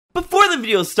the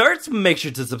video starts, make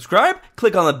sure to subscribe,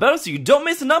 click on the bell so you don't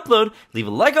miss an upload, leave a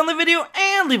like on the video,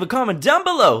 and leave a comment down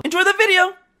below. Enjoy the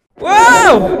video!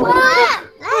 Whoa!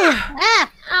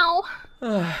 Ow.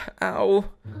 Ow.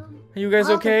 Are you guys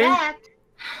okay? Yeah.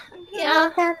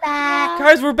 Welcome back.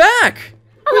 Guys, we're back!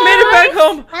 We made it back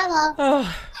home! Hello.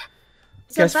 Oh.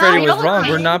 So Guess Freddy was wrong.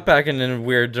 okay. We're not back in a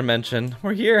weird dimension.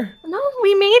 We're here. No,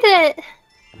 we made it.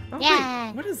 Oh, Yeah.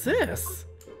 wait, what is this?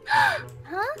 Huh?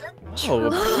 Oh,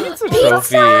 a pizza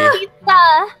trophy.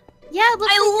 Pizza. Yeah, it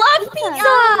looks I like love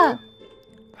pizza.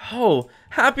 Oh,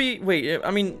 Happy, wait,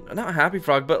 I mean, not Happy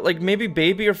Frog, but like maybe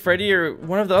Baby or Freddy or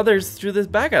one of the others threw this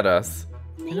back at us.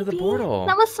 Into the portal.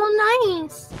 That was so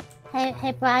nice.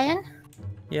 Hey, Brian.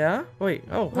 Yeah? Wait,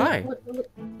 oh, hi.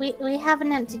 We have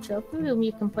an empty trophy room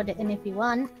you can put it in if you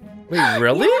want. Wait,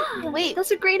 really? Wait,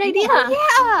 that's a great idea. Yeah,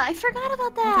 I forgot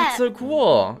about that. That's so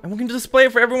cool. And we can display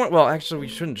it for everyone. Well, actually, we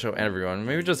shouldn't show everyone.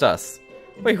 Maybe just us.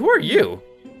 Wait, who are you?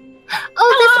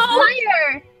 Oh, this is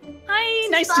Fire. Hi,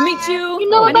 nice to meet you. You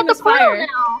know My about name the is portal Fire.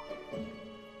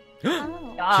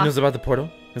 now. She knows about the portal?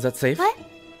 Is that safe? What?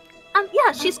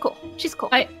 Yeah, she's cool. She's cool.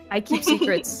 I keep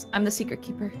secrets. I'm the secret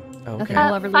keeper. Oh, Nothing okay.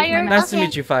 will ever leave Fire. my mouth. Nice to Okay.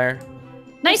 meet you, Fire.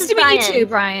 Nice This to is meet you Brian. too,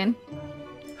 Brian.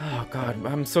 Oh, God.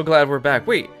 I'm so glad we're back.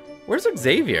 Wait, where's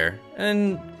Xavier?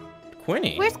 And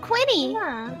Quinny? Where's Quinny?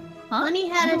 Yeah. Huh? Lenny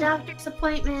had a doctor's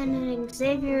appointment and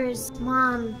Xavier's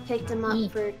mom picked him up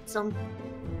Mm. for some...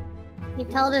 He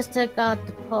told us to go to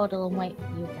the portal and wait for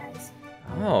you guys.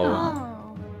 Oh.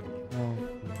 Oh. Well,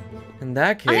 in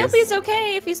that case... I hope he's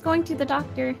okay if he's going to the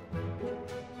doctor.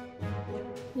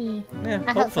 Hmm. Yeah, I hope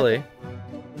so. hopefully.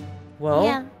 Well,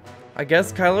 Yeah. I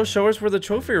guess Kylo, show us where the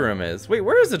trophy room is. Wait,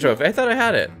 where is the trophy? I thought I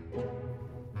had it.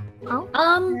 Oh,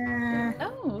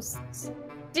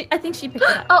 I think she picked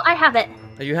it up. Oh, I have it.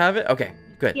 Oh, you have it? Okay,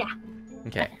 good. Yeah.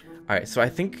 Okay. Alright, so I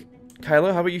think,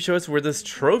 Kylo, how about you show us where this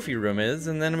trophy room is,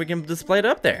 and then we can display it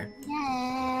up there.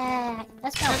 Yeah.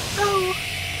 Let's go. Oh,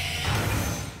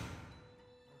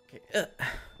 Okay.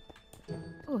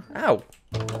 Ooh. Ow.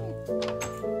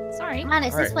 Sorry. Come on,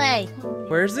 it's this way.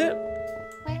 Where is it?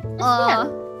 Where?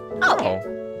 Oh.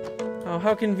 Oh,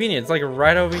 how convenient. It's like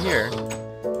right over here.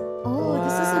 Oh,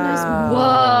 this is a nice.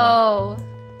 Wow. Whoa.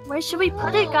 where should we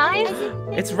put it, guys?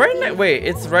 It's right next. Wait,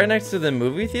 it's right next to the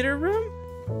movie theater room?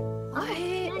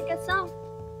 I guess so.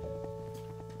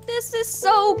 This is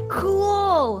so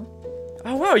cool.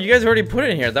 Oh, wow, you guys already put it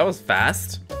in here. That was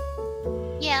fast.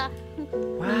 Yeah.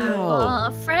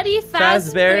 Wow. Freddy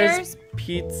Fazbear's Fazbear's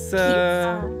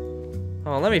Pizza.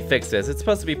 Oh, let me fix this. It's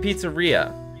supposed to be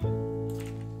pizzeria.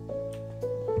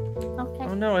 Okay.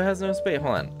 Oh no, it has no space.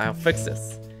 Hold on. I'll fix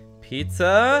this.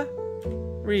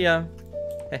 Pizzeria.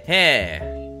 Heh.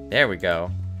 There we go.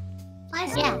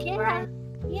 Nice. Yeah.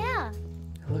 Yeah.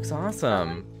 It looks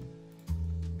awesome.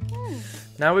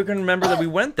 Now we can remember that we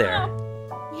went there. Yeah.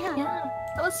 Yeah,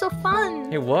 that was so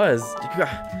fun. It was.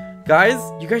 Guys,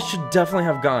 you guys should definitely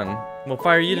have gone. Well,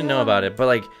 Fire, you didn't know about it, but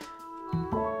like,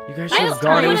 you guys should have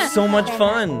gone. It was so much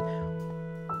fun.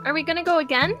 Are we gonna go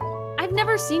again? I've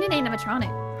never seen an animatronic.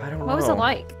 I don't know. What was it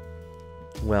like?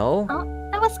 Well,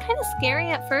 That was kind of scary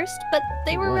at first, but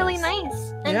they were really was.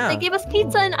 nice. And Yeah. they gave us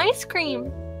pizza and ice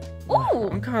cream. Ooh,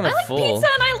 I'm kind I of like full. pizza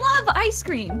and I love ice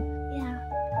cream. Yeah.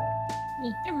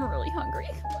 I'm really hungry.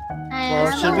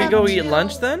 Well, should we go eat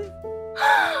lunch then?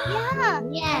 Yeah.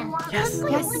 Yeah. Yes.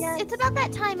 It's about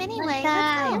that time anyway.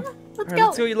 Let's All right, go.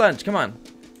 let's go eat lunch. Come on.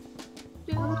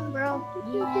 Bro.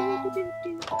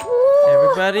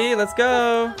 Everybody, let's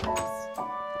go.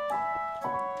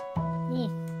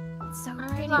 It's so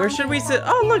pretty. Where should we sit?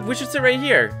 Oh, look, we should sit right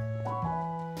here.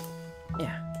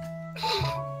 Yeah.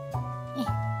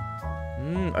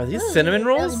 Are these cinnamon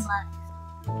rolls?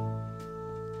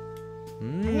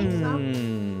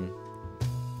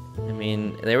 I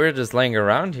mean, they were just laying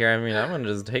around here. I mean, I'm gonna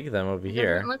just take them over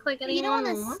here. Doesn't look like You don't anyone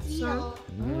want to wants steal.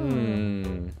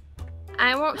 some.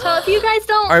 I won't tell if you guys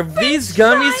don't. Are these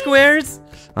gummy squares?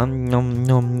 Nom nom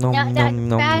nom nom That- nom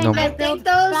nom that- nom. I think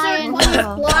those Brian.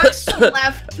 are blocks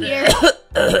left here.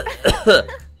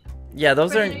 Yeah,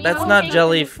 those are. That's not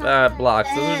jelly blocks.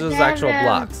 Those are just actual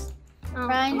blocks.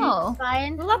 Brian, Oh.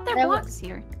 Brian, Who left their There blocks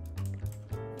here?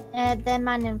 they're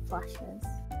man in flashes.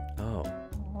 Oh.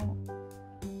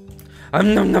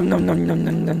 Nom nom nom nom nom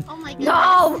nom nom. Oh my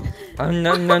god. No! Nom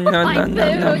nom nom nom My nom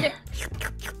nom nom. food!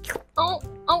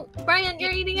 Oh, Brian,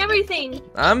 you're eating everything.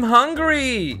 I'm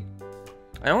hungry.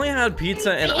 I only had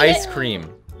pizza and ice cream.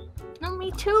 No,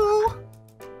 me too.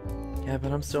 Yeah,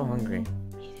 but I'm still hungry.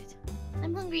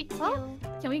 I'm hungry too. Oh.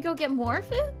 Can we go get more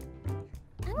food?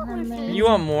 I want more food. You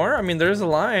want more? I mean, there's a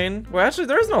line. Well, actually,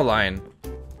 there's no line.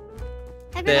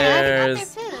 Everybody got their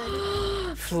There's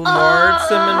food. more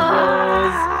cinnamon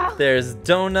There's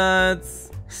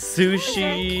donuts,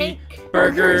 sushi, Cake.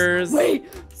 burgers.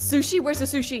 Wait, sushi? Where's the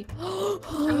sushi?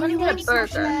 I'm gonna get a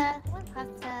burger. One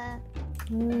pasta.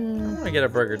 I'm gonna get a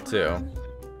burger too.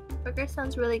 Burger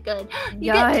sounds really good.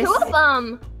 You Yes. get 2 of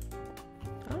them.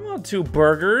 I want 2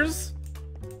 burgers.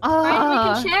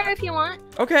 Alright, we can share if you want.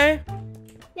 Okay.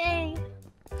 Yay.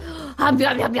 Yum.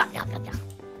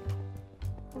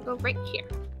 We'll go right here.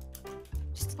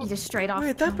 Just eat it straight off.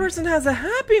 Wait, that person has a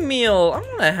Happy Meal. I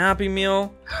want a Happy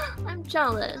Meal. I'm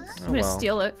jealous. I'm gonna well.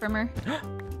 steal it from her.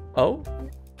 Oh,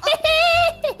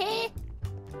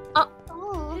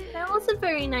 Oh, that wasn't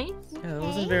very nice. yeah, that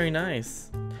wasn't very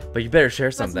nice. But you better share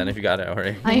some then if you got it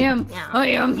already. I am. Yeah. I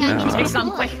am. Yeah, Take it's some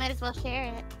cool, quick. you might as well share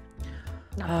it.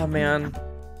 Oh man.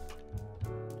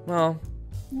 Well,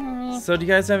 so do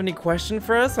you guys have any question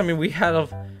for us? I mean, we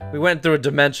went through a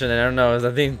dimension, and I don't know.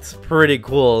 I think it's pretty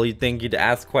cool. You'd think you'd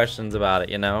ask questions about it,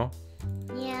 you know?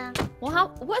 Yeah.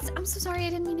 Well, I'm so sorry. I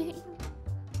didn't mean to hit you.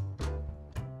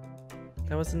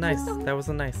 That was nice. That was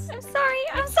nice. I'm sorry.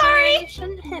 I'm sorry. You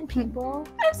shouldn't hit people.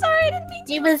 I'm sorry. I didn't mean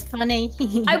to. It was funny.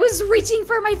 I was reaching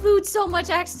for my food so much,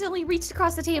 I accidentally reached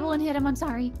across the table and hit him. I'm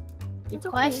sorry. The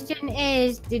question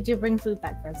is, did you bring food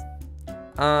back first?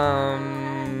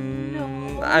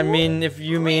 I mean, if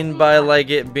you mean by like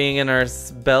it being in our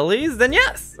bellies, then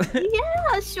yes.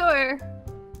 Yeah, sure.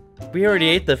 We already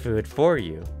ate the food for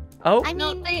you. Oh, I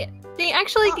No, mean, they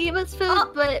actually gave us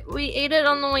food, but we ate it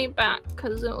on the way back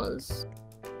because I was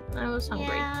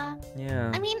hungry. yeah.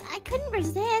 yeah. I mean, I couldn't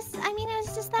resist. I mean, I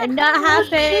was just that I'm not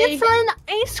hungry. happy. It's an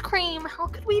ice cream. How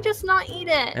could we just not eat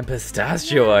it? And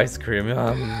pistachio ice cream.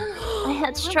 I had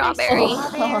Look, strawberry. I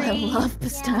saw- Oh, I Strawberry. love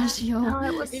pistachio. Oh,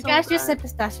 it was You so guys just good. said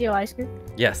pistachio ice cream?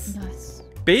 Yes. Yes.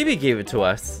 Baby gave it to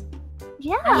us.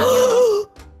 Yeah.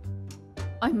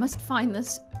 I must find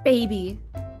this baby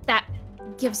that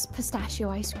gives pistachio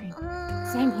ice cream.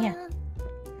 Same here.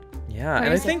 Yeah, Where and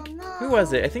I is it? think who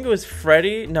was it? I think it was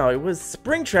Freddy. No, it was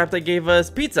Springtrap that gave us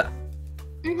pizza.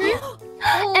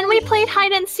 And we played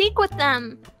hide and seek with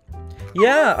them.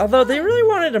 Yeah, although they really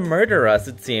wanted to murder us,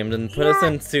 it seemed, and put us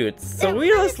in suits. So It we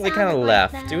really just kind of sounded like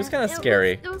left. that. It was kind of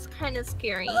scary. It was kind of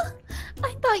scary.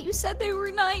 I thought you said they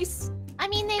were nice. I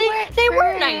mean, they They were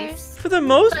were nice. For the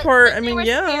most But part, they I mean, were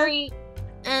yeah. Scary,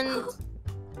 and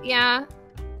yeah,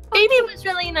 Baby was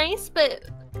really nice, but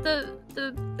the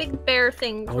big bear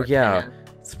thing. Oh yeah,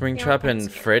 Springtrap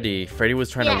and Freddy. Freddy was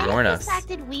trying to warn us.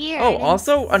 acted weird. Oh, and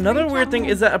also, another Springtrap weird thing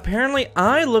is that apparently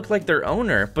I look like their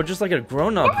owner, but just like a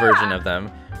grown-up version of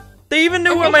them. They even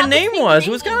knew And what they my have the name same was. It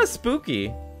name. was kind of spooky.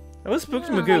 It was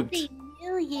spooky like magooked. they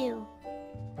knew you.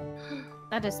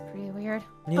 That is pretty weird.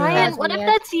 Brian, That's what if weird.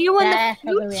 that's you in That's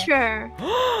the weird. future?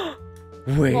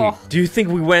 Wait, Oh. do you think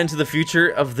we went into the future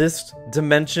of this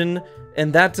dimension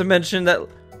and that dimension that...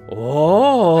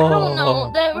 Oh! I don't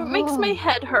know. That makes my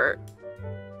head hurt.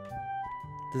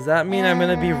 Does that mean I'm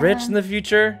gonna be rich in the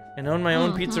future and own my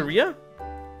own pizzeria?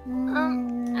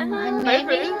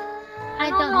 Maybe. I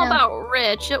don't know about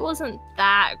rich. It wasn't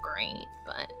that great,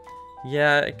 but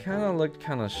Yeah, it kind of looked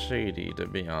kind of shady, to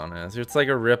be honest. It's like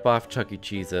a rip-off Chuck E.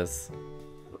 Cheese's.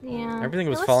 yeah. Everything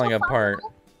was It falling so fun. apart.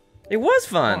 It was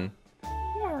fun.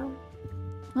 Yeah.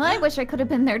 Well, I wish I could have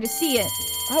been there to see it.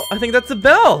 Oh, I think that's the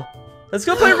bell. Let's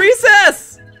go play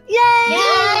recess. Yay!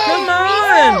 Come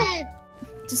on.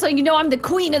 Just so you know, I'm the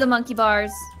queen of the monkey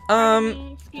bars.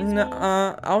 Excuse me.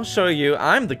 I'll show you.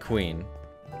 I'm the queen.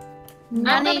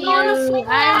 None of I'm gonna you. swing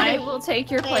I I'm will take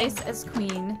your place as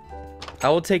queen. I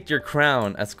will take your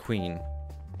crown as queen.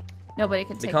 Nobody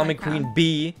can take They call my me crown. Queen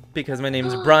Bee because my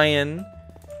name's Brian.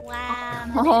 Wow.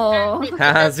 Oh.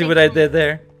 Haha, see what I did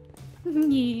there?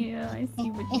 Yeah, I see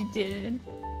what you did.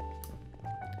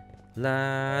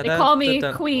 La, They da, call me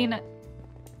da, da. Queen.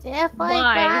 Jeff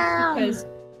Why? Because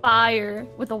fire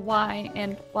with a Y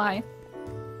and Y.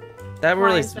 That Why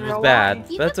really is there was a bad.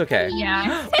 Y? But that's okay.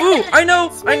 Yeah. Ooh, I know.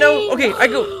 Okay, I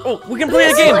go. Oh, we can play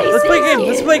a game. Let's play a game.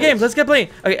 Let's play a game. Let's get playing.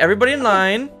 Okay, everybody in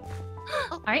line.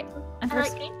 Alright, I'm I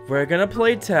first. like it. We're gonna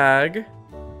play tag.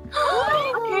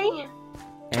 Okay.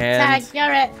 And Tag,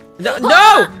 you're it. no,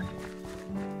 no.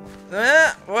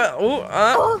 Yeah.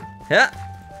 Oh,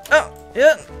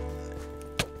 yeah.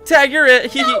 Tag, you're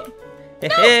it. Run,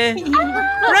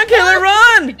 Kayla,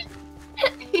 run!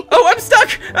 Oh, I'm stuck.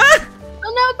 Ah!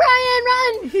 Oh no, Brian,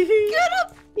 run!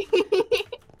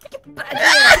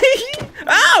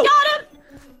 Ow! Got him!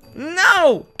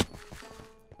 No!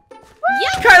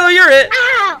 Kylo, you're it!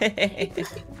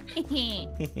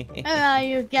 Oh,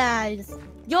 you guys.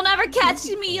 You'll never catch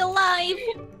me alive.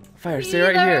 Fire, stay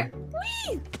right here.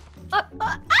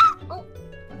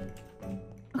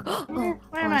 Oh,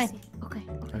 Where am I? see. Okay,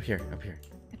 Up here, up here.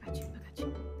 I got you.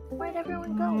 Where Where'd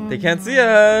everyone go? They can't see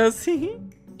us. Hee.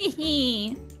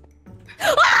 He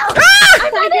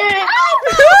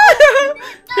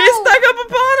stuck up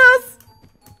upon us.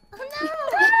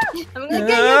 I'm gonna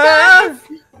get you guys.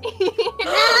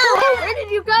 Where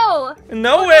did you go?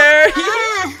 Nowhere.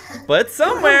 But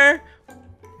somewhere.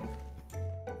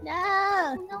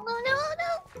 No.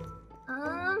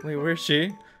 Wait, where's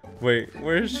she? Wait,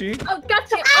 where is she? Oh,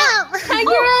 gotcha. Ow!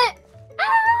 Tiger it.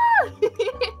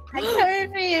 I'm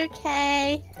coming for you,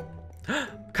 Kay.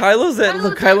 Kylo's it.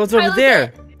 Look, Kylo's over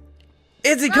there.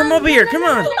 Izzy, come over here. Come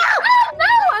on. No,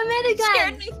 I'm in again.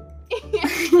 Scared me.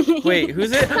 Wait,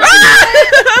 who's it? Run!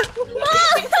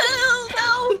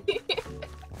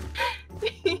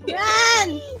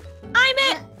 I'm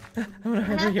it. I'm gonna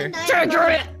hide right here. Trigger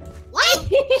it. What?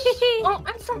 Oh,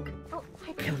 I'm stuck. Oh,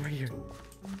 hi. Okay, I'm right here.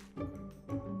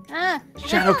 Ah,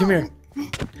 Shadow, come here.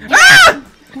 Ah!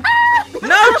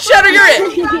 No, Shadow, you're it.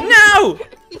 No.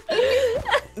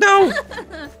 No.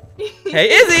 Hey,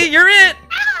 Izzy, you're it.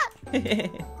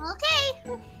 okay.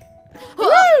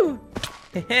 Woo.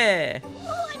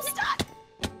 Oh, I'm stuck.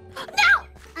 No!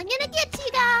 I'm gonna get you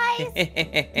guys.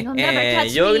 You'll never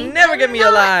catch You'll me. never get me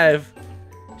alive.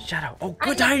 Shadow. Oh,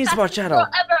 good hiding spot, Fastest Shadow. girl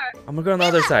ever. I'm gonna go on the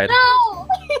other side. No.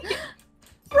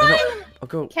 No, I'll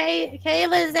go.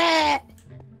 Kayla's it.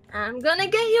 I'm gonna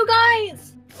get you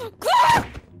guys.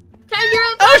 Tiger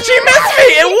up. Oh, she missed me.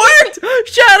 It worked.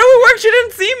 Shadow, it worked. She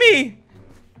didn't see me.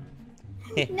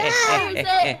 There's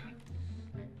it.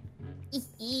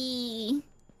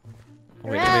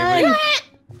 Wait.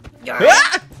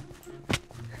 Ah!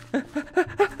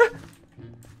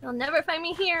 You'll never find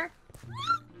me here.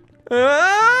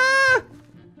 Ah!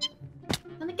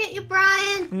 I'm gonna get you,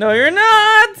 Brian. No, you're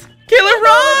not. Kayla,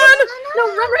 run. No,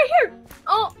 run right here.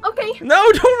 Oh, okay.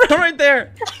 No, don't run right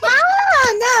there. No,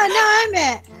 I'm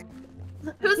it.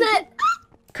 Who's it?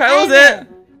 Kylo's it.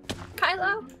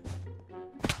 Kylo.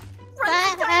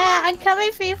 I'm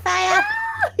coming for you, Fire.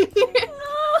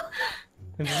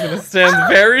 I'm just gonna stand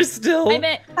very still. I'm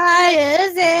it. Fire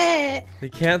is it. They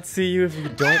can't see you if you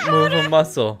don't move a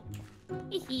muscle.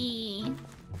 Hee.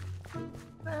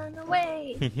 Run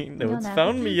away. No one's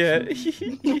found me yet.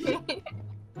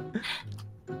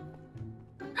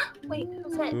 Wait,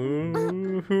 who's it?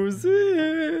 Ooh, who's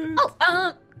it?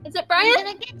 Oh, is it I'm Brian?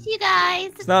 gonna get you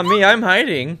guys. It's not me. I'm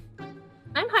hiding.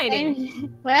 I'm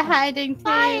hiding. We're hiding too.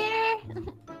 Fire.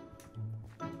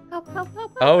 Help.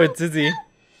 Oh, it's Izzy.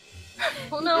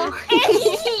 Oh no.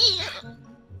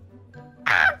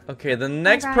 Okay, the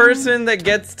next Brian. person that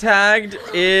gets tagged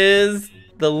is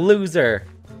the loser.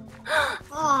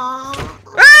 Aww.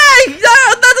 Hey!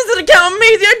 That doesn't count me!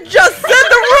 You just said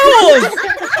the rules!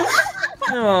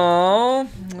 Oh,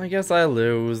 I guess I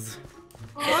lose.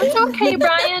 Oh, it's okay,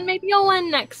 Brian. Maybe you'll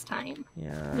win next time.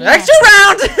 Yeah. Extra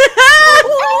round!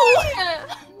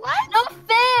 What? Not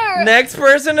fair. Next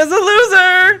person is a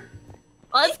loser!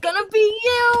 Well, it's gonna be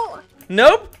you.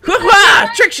 Nope.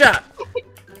 Hoo-ha! Trick shot!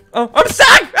 Oh, I'm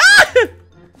stuck! Ah!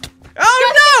 Oh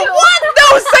no! What? No,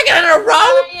 second in a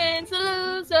row! Brian's a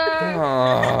loser.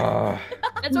 Oh.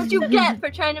 That's what you get for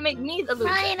trying to make me the loser.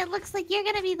 Brian, it looks like you're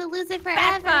gonna be the loser forever.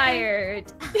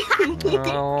 Backfired.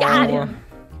 Got him.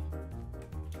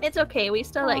 It's okay. We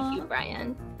still like you,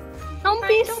 Brian. Don't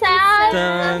be sad.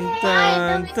 Dun,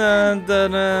 dun, dun,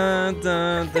 dun, dun,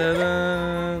 dun, dun,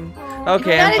 dun.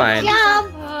 Okay, I'm fine.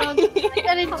 Jump. I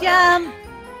gotta jump.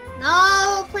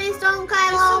 No, please don't,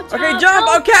 Kylo. Okay, jump!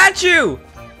 I'll catch you!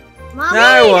 Mommy, No,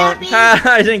 I won't. Happy.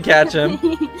 I didn't catch him.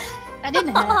 I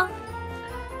didn't have.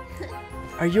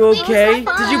 Are you okay?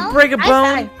 Did you break a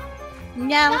bone?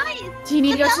 No. Do you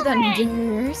need to go to the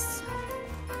nurse?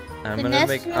 I'm The gonna nest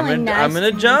make. really I'm nice.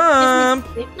 gonna jump.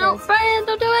 No, Brian,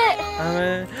 don't do it. I'm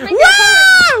gonna. My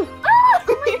Woo! Oh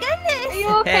my goodness. Are you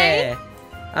okay? Hey,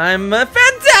 I'm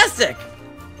fantastic.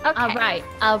 Okay.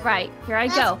 All right. Here I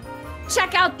go.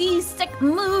 Check out these sick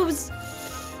moves.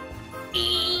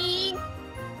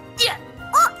 Yeah.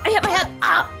 Oh, I hit my head.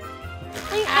 Ah.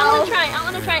 Wait, I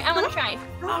wanna try.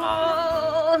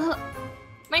 Oh.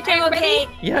 My turn. Okay.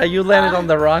 Yeah, you landed on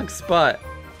the wrong spot.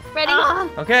 Ready?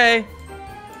 Okay.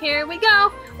 Here we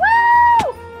go.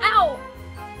 Woo! Ow!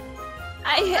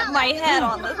 I hit my head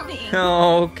on the thing.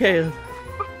 Okay.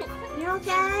 You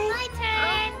okay? My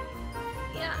turn.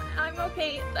 Yeah, I'm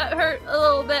okay. That hurt a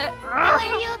little bit. Are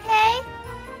you okay?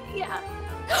 Yeah.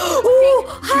 Ooh,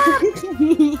 ah.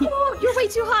 Ooh, you're way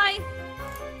too high.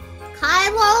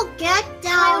 Kylo, get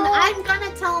down. I'm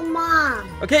gonna tell Mom.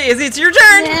 Okay, Izzy, it's your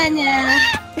turn. Yeah.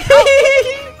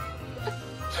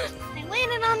 I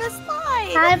landed on the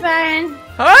slide. Hi, Brian.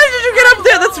 How did you get up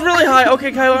there? That's really high.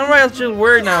 Okay, Kylo, I'm actually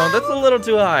worried now. That's a little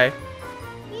too high.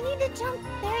 You need to jump.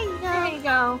 There you There go. you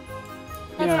go.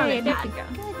 That's fine. There you go.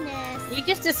 Goodness. You're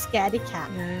just a scaredy cat.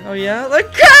 Yeah. Oh yeah?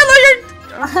 Like Kyla,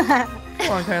 you're...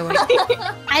 Come on, Kyla.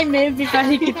 I moved before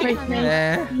he could break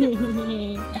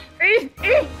me. Nah.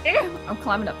 I'm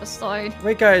climbing up a slide.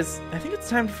 Wait, guys. I think it's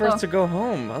time for us to go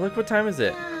home. Look, what time is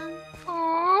it?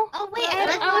 Aww. Oh wait,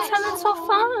 I was having so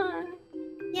fun.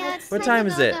 Yeah, it's What time time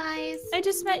to is go, it? Guys. I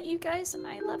just met you guys and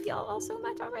I love y'all all so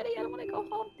much already. I don't want to go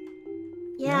home.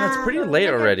 Yeah, it's pretty late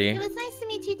already. It was nice to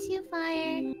meet you too,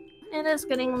 Fire. It is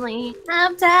getting late.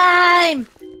 Nap time!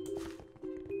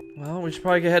 Well, we should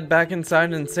probably head back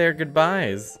inside and say our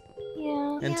goodbyes.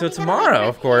 Yeah. Until we gotta tomorrow, wait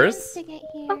of for course. to get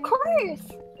here. Of course.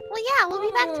 Well, yeah, we'll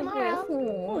be back tomorrow.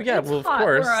 Oh, yeah, it's well, of hot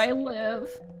course. where I live.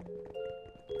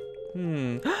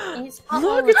 Hmm. It's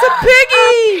Look, it's a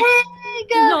piggy!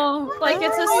 No, like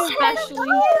it's especially.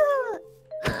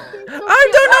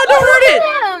 I don't hurt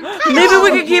it! Maybe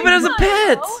we can keep it as a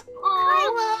pet!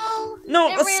 Kylo. No,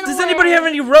 It ran does away. anybody have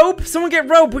any rope? Someone get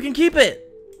rope, we can keep it!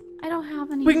 I don't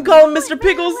have any. We can call him Mr.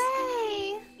 Pickles!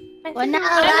 Way. We're not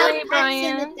Sorry, allowed pets in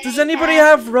Brian. the Does daycare. anybody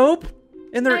have rope?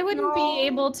 In I their... wouldn't be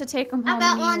able to take them How home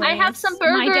about one? anyways. I have some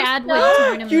My burgers, dad though. would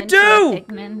turn him You into do! a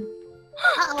pigman.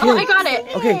 Oh, I got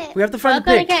it. Okay, we have to We're find the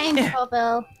gonna pig. get in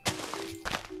trouble.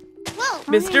 Whoa.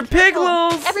 Mr.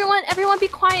 Pickles! Everyone be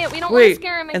quiet. We don't want to Wait,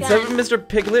 scare him again. instead of Mr.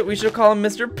 Piglet, we should call him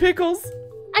Mr. Pickles.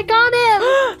 I got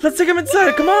him. Let's take him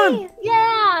inside, come on!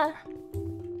 Yeah.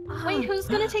 Wait, who's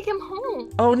gonna take him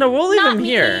home? Oh no, we'll leave Not him me.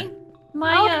 here.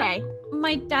 My Okay.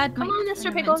 my dad Come might on, turn Mr.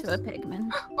 him Pickles. into a pigman.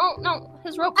 Oh no,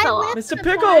 his rope I fell off. lived Mr. the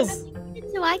Pickles! farm if you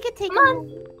needed to, I could take Come him. on.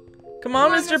 Come on,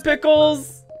 Come on, Mr. Mr.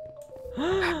 Pickles!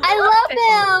 I love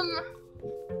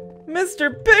him.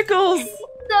 Mr. Pickles!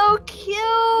 So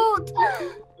cute.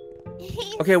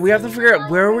 Okay, we have to figure out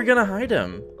where are we gonna hide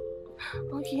him.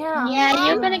 Oh yeah. Yeah,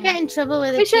 you're gonna get in trouble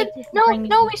with We the should kids if you no, bring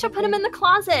no. me We should put him in the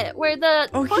closet where the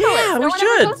Oh, portal yeah, is. No we one ever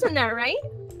should. goes in there, right?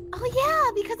 Oh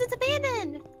yeah, because it's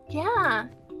abandoned. Yeah.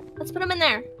 Let's put him in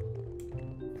there.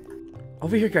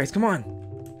 Over here, guys, come on.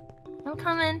 I'm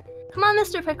coming. Come on,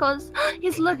 Mr. Pickles.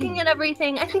 He's looking at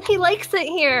everything. I think he likes it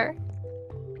here.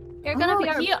 You're gonna be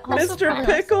our he best also Mr. friend.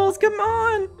 Pickles, come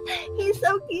on! He's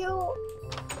so cute.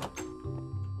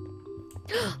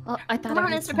 Oh, I thought Come I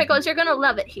on, heard Mr. something. Pickles. You're gonna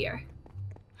love it here.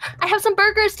 I have some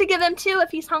burgers to give him too if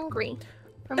he's hungry.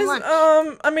 From Is, lunch.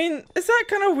 I mean, is that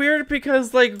kind of weird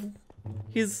because, like,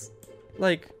 he's,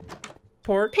 like,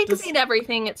 pork? Pigs Does- eat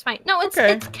everything. It's fine. No, it's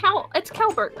Okay. it's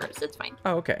cow burgers. It's fine.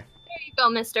 Oh, okay. There you go,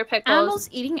 Mr. Pickles. Animals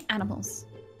eating animals.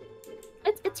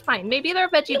 It's fine. Maybe they're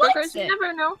veggie He likes burgers. You it.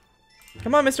 never know.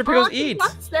 Come on, Mr. Pickles, He eat!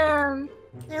 wants them.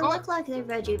 They look like they're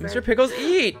veggie burgers. Mr. Pickles,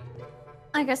 eat!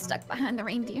 I got stuck behind the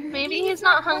reindeer. Maybe he's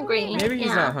not hungry. Maybe he's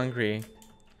Yeah. not hungry.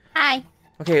 Hi.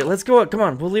 Okay, let's go. Come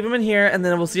on, we'll leave him in here, and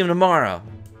then we'll see him tomorrow.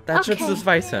 That should Okay.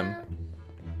 suffice him.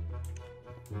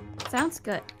 Sounds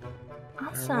good.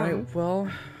 Awesome. Alright, well,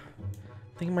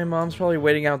 I think my mom's probably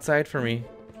waiting outside for me.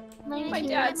 My you.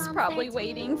 dad's My mom's probably there, too.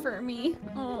 waiting for me.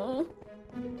 Oh,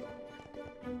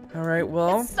 Alright,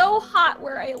 well, it's so hot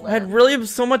where I live. I had really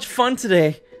so much fun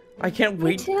today. I can't Me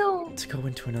wait too. to go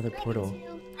into another portal.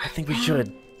 I think we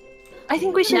should. I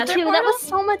think we should Another too. That portal? was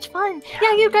so much fun.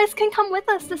 Yeah, you guys can come with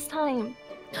us this time.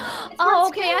 Oh,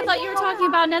 okay. I thought you were talking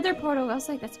about another portal. I was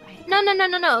like, that's right. No.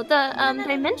 The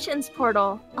dimensions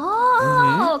portal.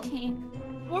 Oh, okay.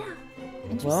 Yeah.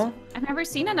 Interesting. Well, I've never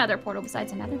seen another portal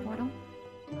besides another portal.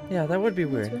 yeah, that would be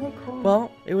It's weird. really cool.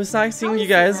 Well, it was nice seeing you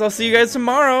guys. I'll see you guys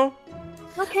tomorrow.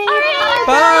 okay.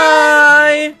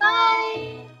 Bye! Bye.